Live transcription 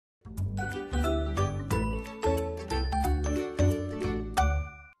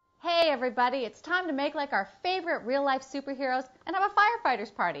everybody, it's time to make like our favorite real-life superheroes and have a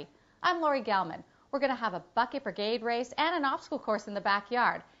firefighters party. I'm Lori Gelman. We're going to have a bucket brigade race and an obstacle course in the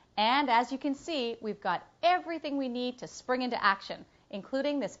backyard. And as you can see, we've got everything we need to spring into action,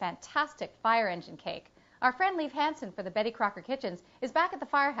 including this fantastic fire engine cake. Our friend Leif Hansen for the Betty Crocker Kitchens is back at the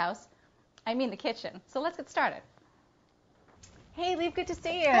firehouse, the kitchen. So let's get started. Hey, Leif, good to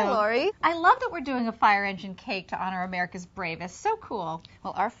see you. Hi, Lori. I love that we're doing a fire engine cake to honor America's bravest. So cool.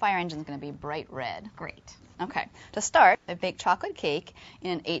 Well, our fire engine is going to be bright red. Great. Okay. To start, I baked chocolate cake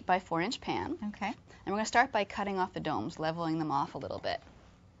in an 8x4-inch pan. Okay. And we're going to start by cutting off the domes, leveling them off a little bit.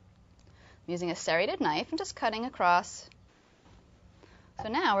 I'm using a serrated knife and just cutting across. So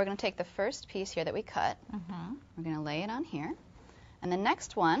now we're going to take the first piece here that we cut. We're going to lay it on here. And the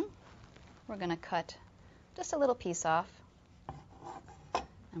next one, we're going to cut just a little piece off.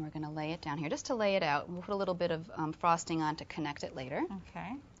 And we're going to lay it down here just to lay it out. We'll put a little bit of frosting on to connect it later. Okay.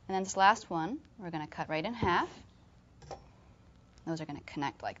 And then this last one, we're going to cut right in half. Those are going to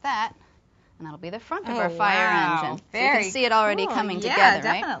connect like that. And that'll be the front of our fire engine. So you can see it already coming together, right?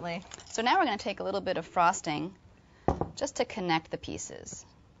 Yeah, definitely. So now we're going to take a little bit of frosting just to connect the pieces.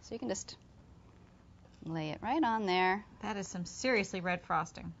 So you can just lay it right on there. That is some seriously red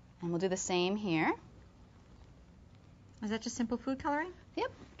frosting. And we'll do the same here. Is that just simple food coloring?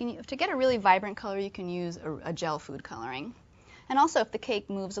 Yep. To get a really vibrant color, you can use a gel food coloring. And also, if the cake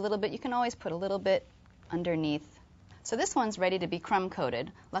moves a little bit, you can always put a little bit underneath. So this one's ready to be crumb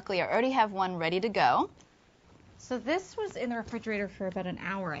coated. Luckily, I already have one ready to go. So this was in the refrigerator for about an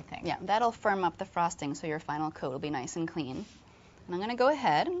hour, I think. Yeah, that'll firm up the frosting so your final coat will be nice and clean. And I'm going to go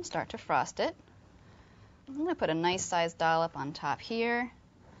ahead and start to frost it. I'm going to put a nice sized dollop on top here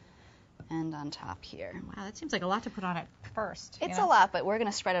and on top here. Wow, that seems like a lot to put on it first. It's a lot, but we're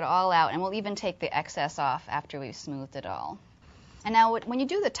going to spread it all out, and we'll even take the excess off after we've smoothed it all. And now when you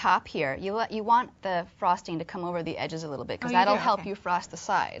do the top here, you want the frosting to come over the edges a little bit, because that'll help you frost the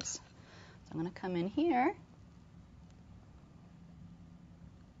sides. So I'm going to come in here.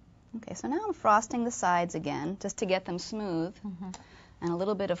 Okay, so now I'm frosting the sides again, just to get them smooth. And a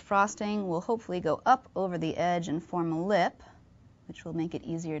little bit of frosting will hopefully go up over the edge and form a lip, which will make it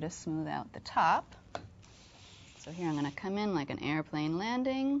easier to smooth out the top. So here I'm going to come in like an airplane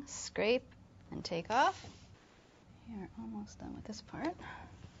landing, scrape, and take off. Here, almost done with this part.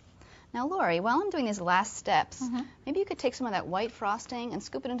 Now, Lori, while I'm doing these last steps, maybe you could take some of that white frosting and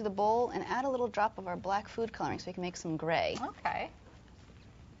scoop it into the bowl and add a little drop of our black food coloring so we can make some gray. Okay.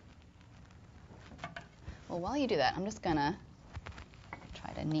 Well, while you do that, I'm just going to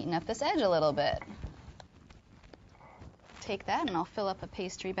try to neaten up this edge a little bit. Take that and I'll fill up a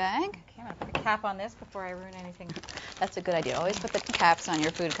pastry bag. Okay, I'm going to put a cap on this before I ruin anything. That's a good idea. Always put the caps on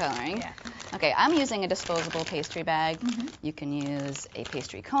your food coloring. Yeah. Okay, I'm using a disposable pastry bag. You can use a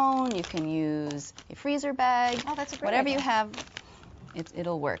pastry cone. You can use a freezer bag. Oh, that's a great Whatever idea. you have,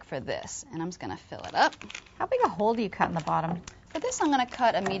 it'll work for this. And I'm just going to fill it up. How big a hole do you cut in the bottom? For this, I'm going to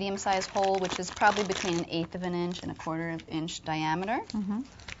cut a medium-sized hole, which is probably between 1/8 of an inch and 1/4 inch diameter.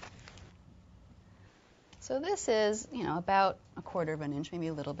 So this is, about 1/4 of an inch, maybe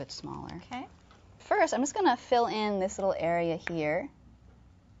a little bit smaller. Okay. First, I'm just going to fill in this little area here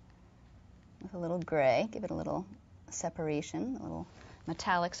with a little gray. Give it a little separation, a little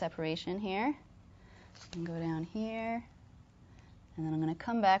metallic separation here. And go down here. And then I'm going to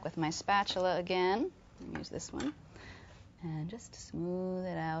come back with my spatula again. Use this one. And just smooth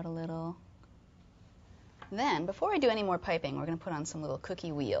it out a little. Then, before I do any more piping, we're going to put on some little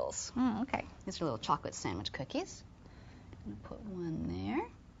cookie wheels. Okay. These are little chocolate sandwich cookies. I'm going to put one there,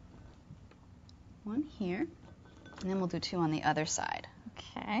 one here, and then we'll do 2 on the other side.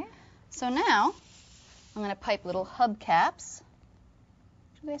 Okay. So now, I'm going to pipe little hubcaps,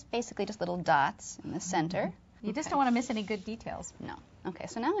 which are basically just little dots in the center. You just don't want to miss any good details. No. Okay,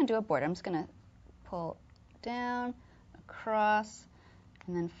 so now I'm going to do a border. I'm just going to pull down, across,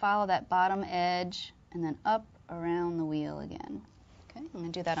 and then follow that bottom edge, and then up around the wheel again. Okay, I'm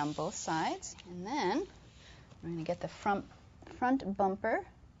going to do that on both sides. And then we're going to get the front bumper.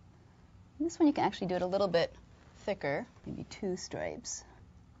 And this one you can actually do it a little bit thicker, maybe 2 stripes.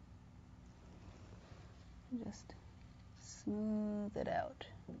 Just smooth it out.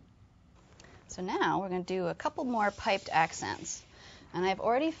 So now we're going to do a couple more piped accents. And I've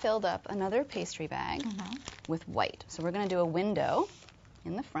already filled up another pastry bag with white. So we're going to do a window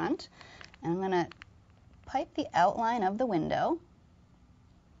in the front. And I'm going to pipe the outline of the window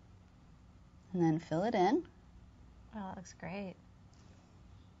and then fill it in. Oh, that looks great.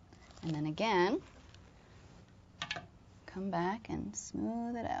 And then again, come back and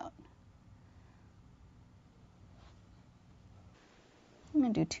smooth it out. I'm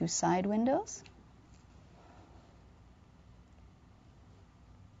going to do 2 side windows.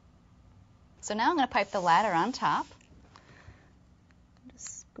 So now I'm going to pipe the ladder on top.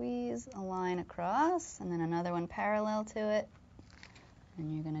 Just squeeze a line across and then another one parallel to it.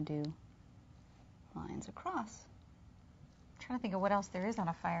 And you're going to do lines across. I'm trying to think of what else there is on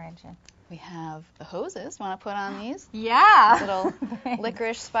a fire engine. We have the hoses. Want to put on these? Yeah. These little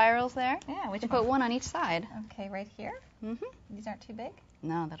licorice spirals there. Yeah, which You one? put one on each side. Okay, right here. Mm-hmm. These aren't too big.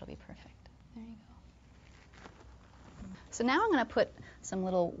 No, that'll be perfect. There you go. So now I'm going to put some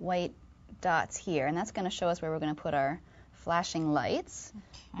little white dots here, and that's going to show us where we're going to put our flashing lights.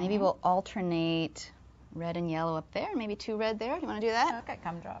 Okay. Maybe we'll alternate red and yellow up there, maybe 2 red there. Do you want to do that? I've got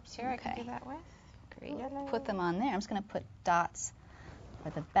gumdrops here. I can Okay. do that with. Great. Yellow. Put them on there. I'm just going to put dots for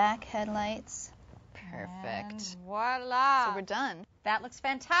the back headlights. Perfect. And voila. So we're done. That looks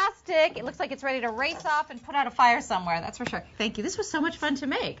fantastic. It looks like it's ready to race off and put out a fire somewhere, that's for sure. Thank you. This was so much fun to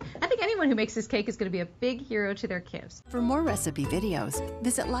make. I think anyone who makes this cake is going to be a big hero to their kids. For more recipe videos,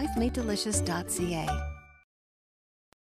 visit lifemadedelicious.ca.